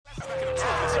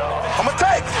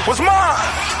was mine.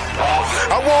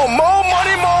 I want more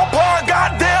money, more power.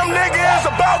 Goddamn nigga, it's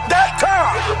about that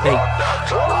time. Hey.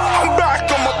 I'm back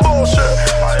on my bullshit.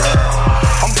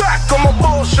 I'm back on my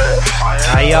bullshit.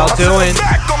 How y'all doing? I'm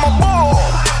back on my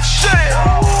bullshit.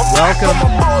 I'm back on my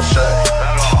bullshit.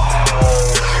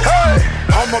 Hey,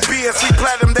 on my BSC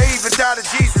platinum, they even died of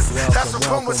Jesus. That's what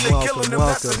promise they killing them.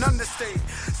 That's an understatement.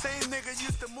 Same nigga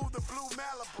used to move the blue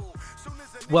Malibu.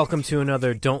 Welcome to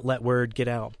another Don't Let Word Get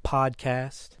Out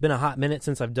podcast. Been a hot minute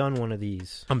since I've done one of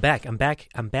these. I'm back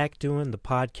doing the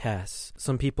podcasts.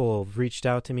 Some people have reached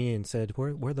out to me and said,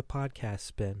 where the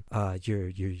podcasts been? Your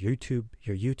YouTube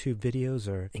videos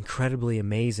are incredibly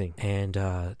amazing. And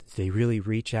they really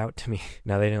reach out to me.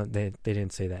 No, they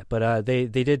didn't say that. But they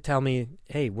did tell me,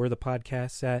 hey, where the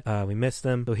podcasts at? We missed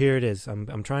them. So here it is.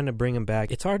 I'm trying to bring them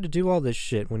back. It's hard to do all this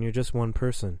shit when you're just one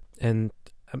person. And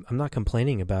I'm not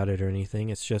complaining about it or anything.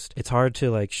 It's just, it's hard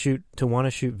to want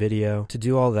to shoot video, to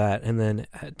do all that, and then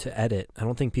to edit. I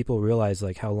don't think people realize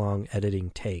like how long editing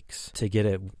takes to get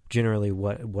it generally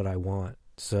what I want.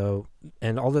 So,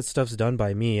 and all that stuff's done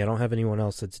by me. I don't have anyone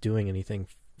else that's doing anything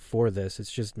for this.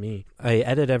 It's just me. I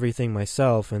edit everything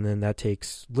myself, and then that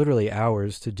takes literally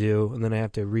hours to do, and then I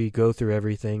have to go through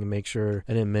everything and make sure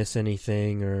I didn't miss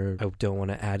anything or I don't want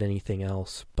to add anything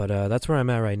else. But that's where I'm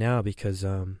at right now because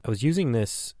I was using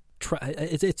this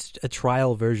it's a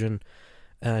trial version,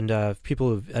 and people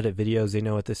who edit videos, they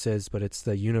know what this is, but it's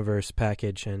the Universe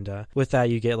package, and with that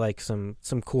you get like some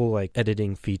cool like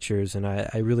editing features, and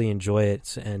I really enjoy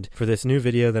it. And for this new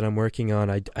video that I'm working on,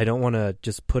 I don't want to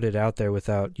just put it out there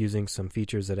without using some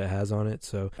features that it has on it,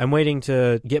 so I'm waiting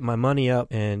to get my money up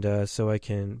and so I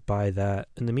can buy that.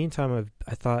 In the meantime,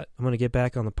 I thought I'm going to get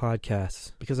back on the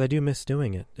podcast because I do miss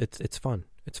doing it. It's fun.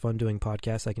 It's fun doing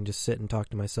podcasts. I can just sit and talk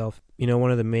to myself. You know, one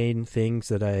of the main things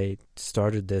that I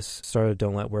started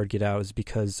Don't Let Word Get Out is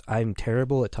because I'm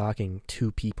terrible at talking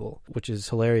to people, which is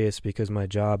hilarious because my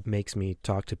job makes me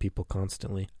talk to people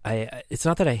constantly. It's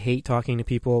not that I hate talking to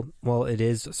people. Well, it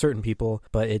is certain people,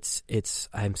 but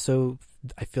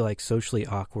I feel like socially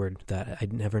awkward that I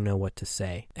never know what to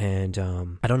say. And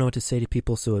I don't know what to say to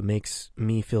people, so it makes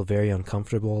me feel very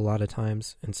uncomfortable a lot of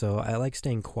times. And so I like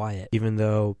staying quiet, even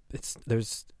though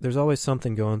there's always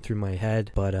something going through my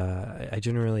head, but I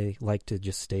generally like to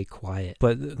just stay quiet.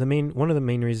 But one of the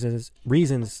main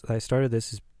reasons I started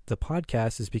this is the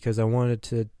podcast is because I wanted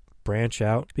to branch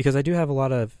out, because I do have a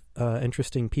lot of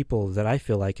interesting people that I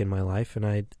feel like in my life, and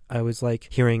I always like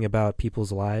hearing about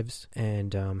people's lives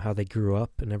and how they grew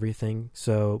up and everything.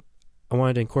 So I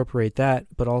wanted to incorporate that,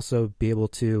 but also be able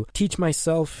to teach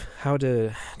myself how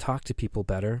to talk to people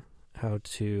better, how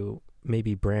to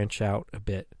maybe branch out a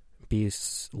bit, be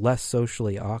less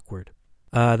socially awkward.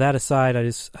 That aside,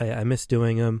 I miss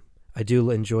doing them. I do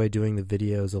enjoy doing the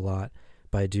videos a lot,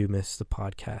 but I do miss the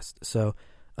podcast. So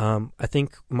I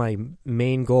think my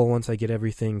main goal once I get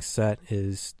everything set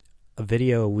is a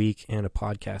video a week and a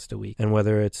podcast a week. And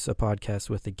whether it's a podcast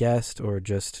with a guest or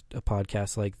just a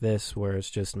podcast like this where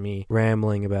it's just me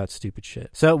rambling about stupid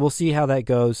shit. So we'll see how that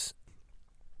goes.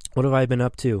 What have I been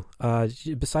up to?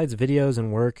 Besides videos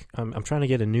and work, I'm trying to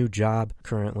get a new job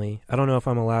currently. I don't know if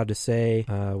I'm allowed to say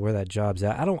where that job's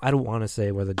at. I don't want to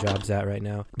say where the job's at right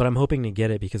now, but I'm hoping to get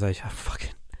it because I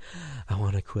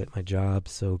want to quit my job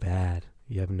so bad.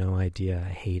 You have no idea.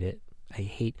 I hate it.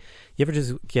 You ever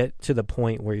just get to the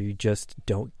point where you just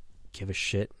don't give a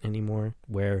shit anymore?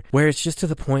 Where it's just to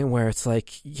the point where it's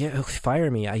like, yeah,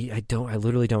 fire me. I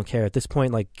literally don't care. At this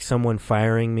point, like someone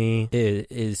firing me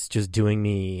is just doing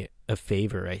me a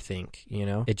favor, I think, you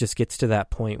know? It just gets to that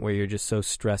point where you're just so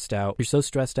stressed out. You're so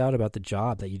stressed out about the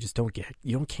job that you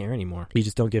don't care anymore. You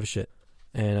just don't give a shit.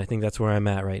 And I think that's where I'm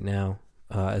at right now.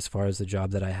 As far as the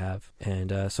job that I have.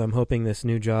 And so I'm hoping this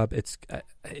new job, it's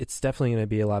definitely going to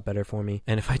be a lot better for me.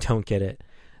 And if I don't get it,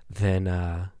 then,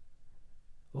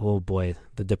 oh boy,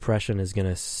 the depression is going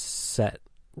to set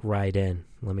right in,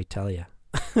 let me tell you.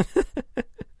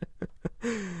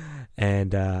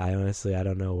 And I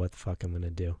don't know what the fuck I'm going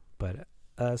to do. But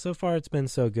so far it's been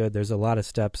so good. There's a lot of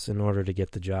steps in order to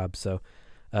get the job. So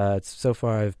so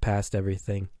far I've passed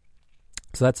everything.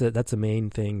 So that's a main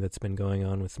thing that's been going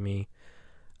on with me.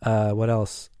 What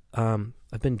else? I've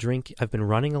been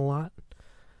running a lot.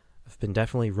 I've been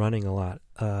definitely running a lot.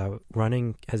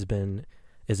 Running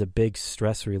is a big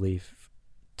stress relief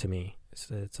to me.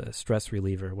 It's a stress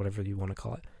reliever, whatever you want to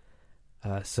call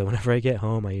it. So whenever I get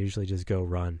home, I usually just go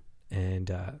run.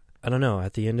 And I don't know,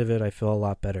 at the end of it, I feel a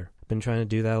lot better. I've been trying to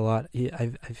do that a lot.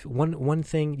 One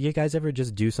thing, you guys ever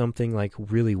just do something like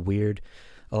really weird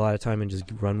a lot of time and just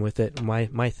run with it?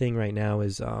 My thing right now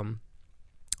is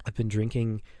I've been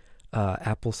drinking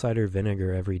apple cider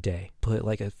vinegar every day. Put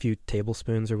like a few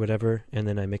tablespoons or whatever, and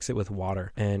then I mix it with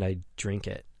water, and I drink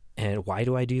it. And why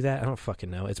do I do that? I don't fucking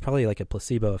know. It's probably like a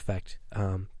placebo effect.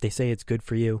 They say it's good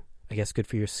for you. I guess good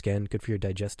for your skin, good for your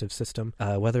digestive system.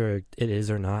 Whether it is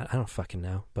or not, I don't fucking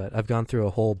know. But I've gone through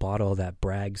a whole bottle that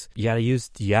brags. You gotta use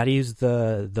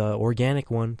the organic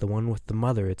one, the one with the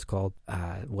mother, it's called.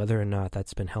 Whether or not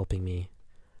that's been helping me,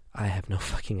 I have no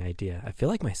fucking idea. I feel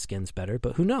like my skin's better,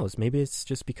 but who knows? Maybe it's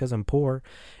just because I'm poor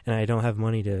and I don't have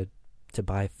money to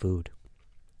buy food.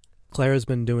 Clara's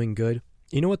been doing good.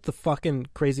 You know what the fucking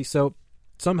crazy... So...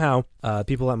 Somehow,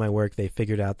 people at my work, they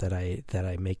figured out that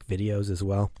I make videos as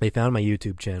well. They found my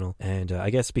YouTube channel, and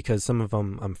I guess because some of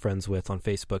them I'm friends with on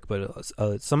Facebook,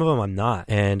 but some of them I'm not.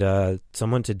 And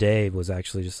someone today was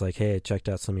actually just like, hey, I checked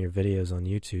out some of your videos on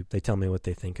YouTube. They tell me what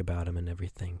they think about them and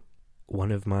everything.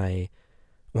 One of my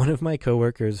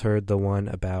coworkers heard the one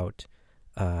about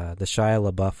the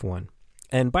Shia LaBeouf one.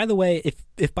 And by the way,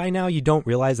 if by now you don't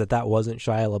realize that wasn't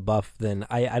Shia LaBeouf, then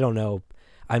I don't know.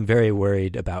 I'm very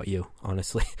worried about you,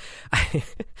 honestly.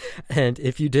 And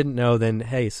if you didn't know, then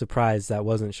hey, surprise, that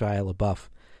wasn't Shia LaBeouf.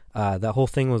 That whole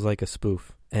thing was like a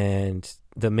spoof. And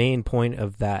the main point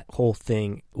of that whole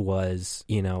thing was,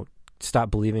 stop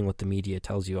believing what the media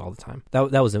tells you all the time.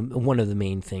 That was one of the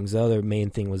main things. The other main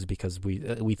thing was because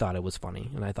we thought it was funny,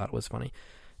 and I thought it was funny.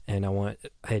 And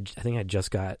I think I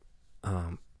just got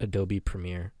Adobe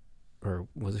Premiere. Or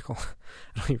what was it called?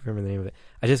 I don't even remember the name of it.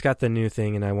 I just got the new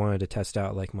thing, and I wanted to test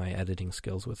out like my editing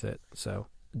skills with it. So,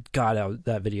 God,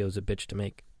 that video is a bitch to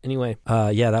make. Anyway,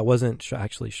 yeah, that wasn't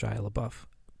actually Shia LaBeouf,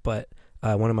 but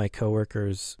one of my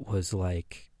coworkers was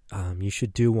like, "You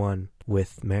should do one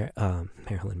with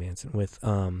Marilyn Manson, with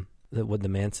the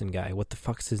Manson guy. What the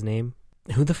fuck's his name?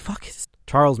 Who the fuck is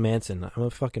Charles Manson? I'm a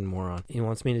fucking moron. He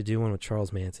wants me to do one with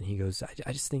Charles Manson. He goes,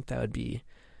 I just think that would be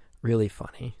really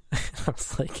funny." I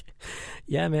was like,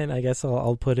 yeah, man, I guess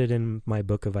I'll put it in my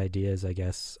book of ideas, I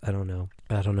guess. I don't know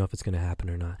if it's going to happen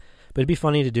or not. But it'd be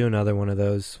funny to do another one of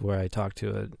those where I talk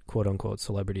to a quote-unquote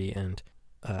celebrity, and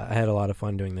I had a lot of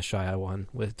fun doing the Shia one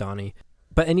with Donnie.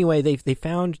 But anyway, they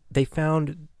found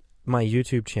my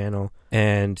YouTube channel,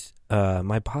 and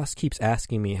my boss keeps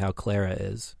asking me how Clara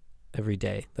is every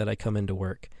day that I come into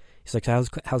work. He's like,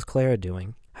 how's Clara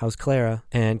doing? How's Clara?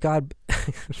 And God,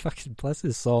 fucking bless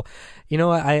his soul. You know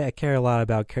what? I care a lot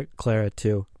about Clara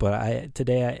too. But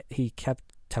he kept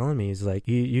telling me, he's like,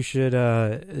 you should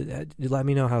let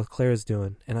me know how Clara's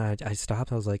doing. And I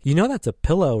stopped. I was like, that's a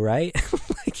pillow, right?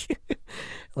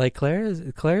 like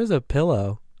Clara's a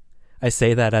pillow. I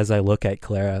say that as I look at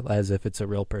Clara as if it's a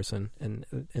real person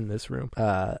in this room.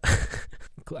 I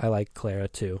like Clara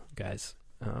too, guys.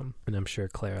 And I'm sure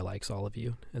Clara likes all of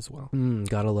you as well.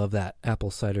 Gotta love that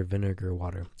apple cider vinegar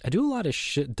water. I do a lot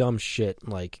of dumb shit,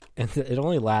 and it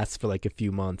only lasts for like a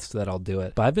few months that I'll do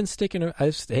it. But I've been sticking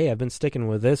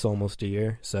with this almost a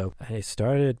year. So I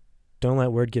started Don't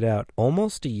Let Word Get Out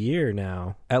almost a year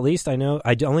now. At least I know.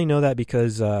 I only know that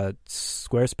because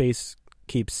Squarespace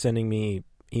keeps sending me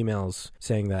emails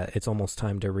saying that it's almost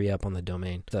time to re-up on the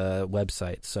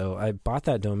website. So I bought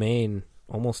that domain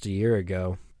almost a year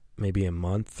ago. Maybe a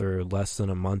month or less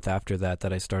than a month after that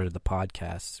I started the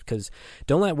podcast. Because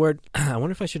Don't Let Word, I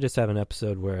wonder if I should just have an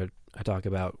episode where I talk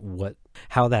about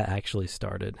how that actually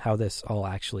started, how this all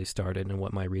actually started, and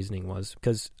what my reasoning was.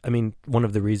 Because, one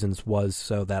of the reasons was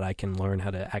so that I can learn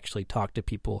how to actually talk to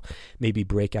people, maybe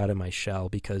break out of my shell.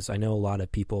 Because I know a lot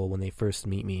of people, when they first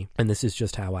meet me, and this is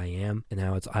just how I am and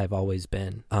how I've always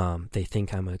been, they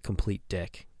think I'm a complete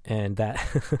dick. And that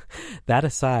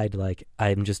aside,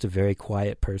 I'm just a very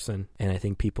quiet person, and I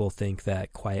think people think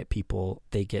that quiet people,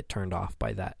 they get turned off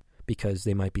by that because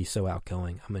they might be so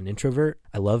outgoing. I'm an introvert.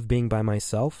 I love being by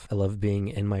myself. I love being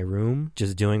in my room,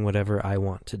 just doing whatever I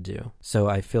want to do. So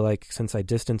I feel like since I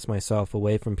distance myself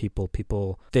away from people,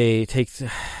 they what's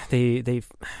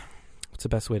the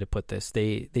best way to put this?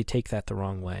 They take that the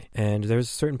wrong way. And there's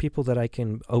certain people that I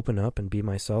can open up and be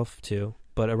myself to.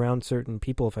 But around certain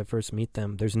people, if I first meet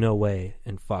them, there's no way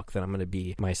in fuck that I'm going to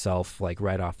be myself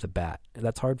right off the bat. And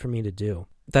that's hard for me to do.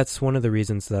 That's one of the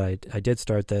reasons that I did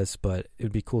start this, but it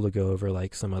would be cool to go over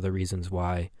some other reasons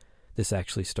why this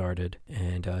actually started.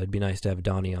 And it'd be nice to have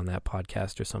Donnie on that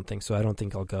podcast or something. So I don't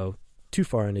think I'll go too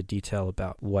far into detail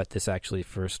about what this actually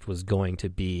first was going to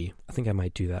be. I think I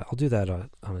might do that. I'll do that on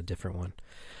a different one.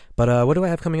 But what do I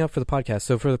have coming up for the podcast?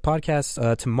 So for the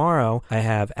podcast tomorrow, I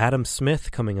have Adam Smith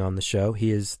coming on the show.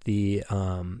 He is the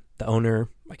owner,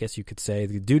 I guess you could say,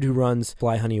 the dude who runs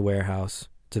Fly Honey Warehouse.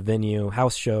 It's a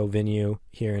house show venue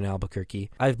here in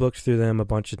Albuquerque. I've booked through them a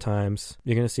bunch of times.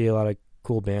 You're going to see a lot of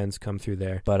cool bands come through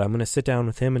there. But I'm going to sit down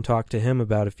with him and talk to him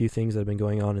about a few things that have been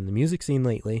going on in the music scene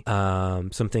lately.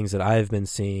 Some things that I've been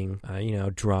seeing,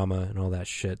 drama and all that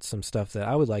shit. Some stuff that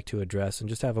I would like to address and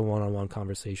just have a one-on-one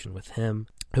conversation with him.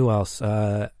 Who else?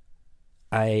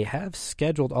 I have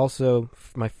scheduled also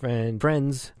my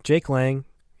friends, Jake Lang.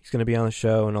 He's going to be on the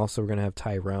show, and also we're going to have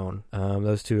Tyrone.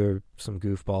 Those two are some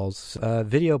goofballs.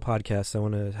 Video podcasts, I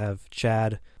want to have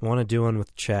Chad. I want to do one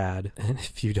with Chad. And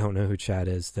if you don't know who Chad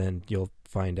is, then you'll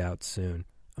find out soon.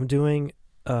 I'm doing,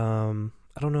 I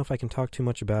don't know if I can talk too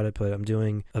much about it, but I'm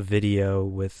doing a video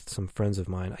with some friends of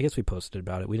mine. I guess we posted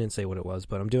about it. We didn't say what it was,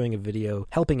 but I'm doing a video,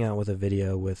 helping out with a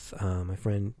video with my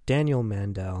friend Daniel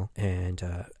Mandel and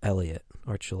Elliot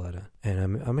Archuleta.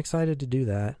 And I'm excited to do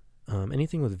that.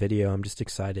 Anything with video, I'm just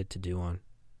excited to do on.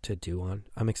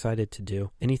 I'm excited to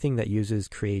do anything that uses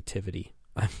creativity.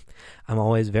 I'm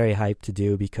always very hyped to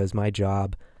do because my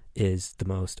job is the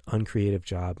most uncreative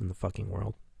job in the fucking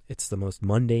world. It's the most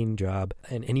mundane job,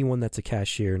 and anyone that's a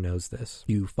cashier knows this.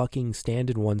 You fucking stand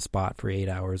in one spot for 8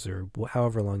 hours or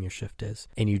however long your shift is,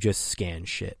 and you just scan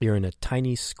shit. You're in a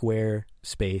tiny square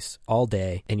space all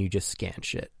day, and you just scan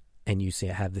shit. And you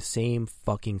have the same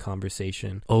fucking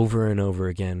conversation over and over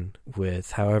again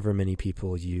with however many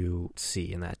people you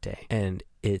see in that day. And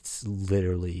it's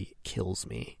literally kills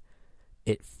me.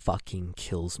 It fucking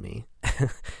kills me.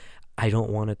 I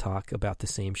don't want to talk about the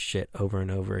same shit over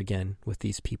and over again with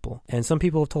these people. And some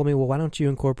people have told me, well, why don't you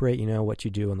incorporate, what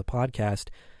you do on the podcast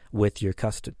with your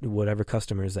whatever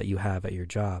customers that you have at your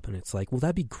job? And it's like, well,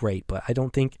 that'd be great, but I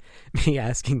don't think me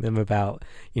asking them about,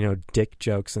 dick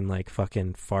jokes and like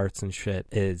fucking farts and shit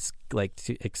is like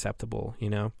acceptable,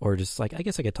 or just like, I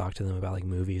guess I could talk to them about like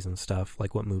movies and stuff,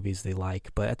 like what movies they like.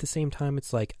 But at the same time,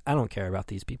 it's like, I don't care about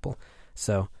these people.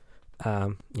 So,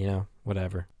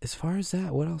 whatever. As far as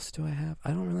that, what else do I have?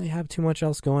 I don't really have too much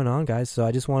else going on, guys. So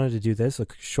I just wanted to do this, a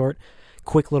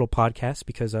quick little podcast,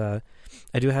 because I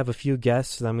do have a few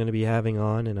guests that I'm going to be having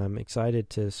on, and I'm excited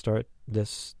to start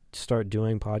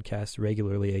doing podcasts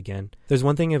regularly again. There's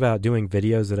one thing about doing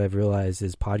videos that I've realized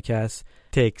is podcasts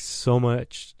take so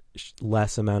much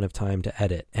less amount of time to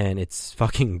edit, and it's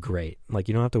fucking great. Like,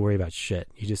 you don't have to worry about shit.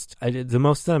 The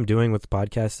most that I'm doing with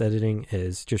podcast editing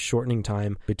is just shortening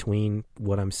time between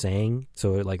what I'm saying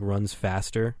so it like runs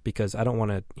faster, because I don't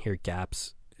want to hear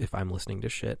gaps if I'm listening to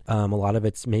shit. A lot of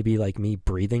it's maybe like me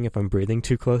breathing if I'm breathing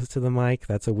too close to the mic.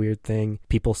 That's a weird thing.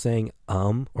 People saying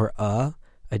or I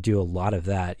do a lot of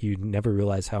that. You never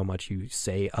realize how much you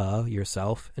say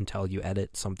yourself until you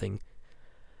edit something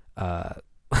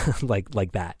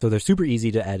like that. So they're super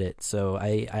easy to edit. So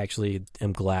I actually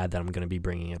am glad that I'm going to be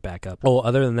bringing it back up. Oh,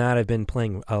 other than that, I've been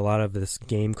playing a lot of this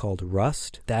game called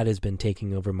Rust. That has been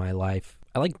taking over my life.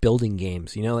 I like building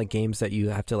games, like games that you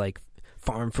have to like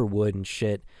farm for wood and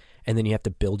shit, and then you have to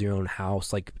build your own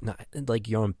house, like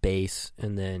your own base,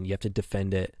 and then you have to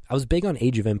defend it. I was big on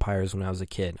Age of Empires when I was a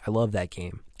kid. I love that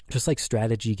game. Just like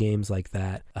strategy games like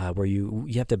that, where you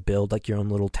have to build like your own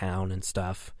little town and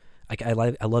stuff. Like I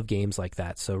love games like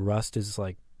that. So Rust is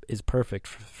perfect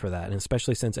for that, and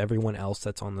especially since everyone else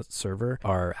that's on the server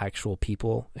are actual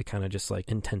people, it kind of just like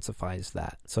intensifies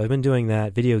that. So I've been doing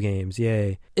that. Video games,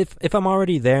 yay! If I'm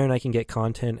already there and I can get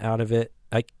content out of it,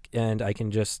 and I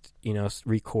can just,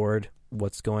 record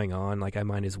what's going on, like I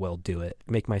might as well do it.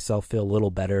 Make myself feel a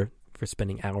little better for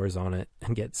spending hours on it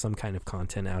and get some kind of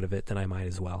content out of it, then I might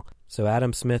as well. So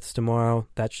Adam Smith's tomorrow.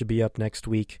 That should be up next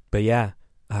week. But yeah,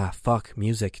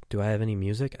 music. Do I have any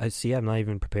music? I'm not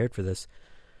even prepared for this.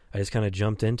 I just kind of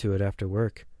jumped into it after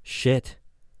work. Shit.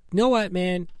 You know what,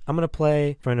 man? I'm going to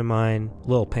play a friend of mine,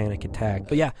 Lil Panic Attack.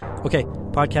 But yeah, okay.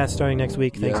 Podcast starting next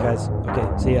week. Thanks, guys.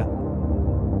 Okay, see ya.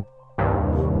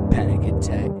 Panic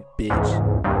attack, bitch.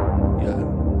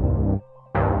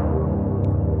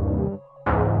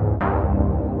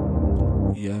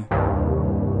 Yeah.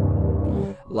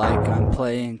 Like I'm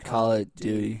playing Call of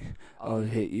Duty, I'll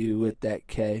hit you with that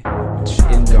K. In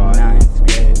the 9th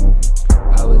grade,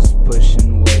 I was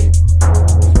pushing weight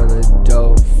for the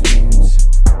dope fiends.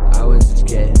 I was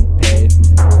getting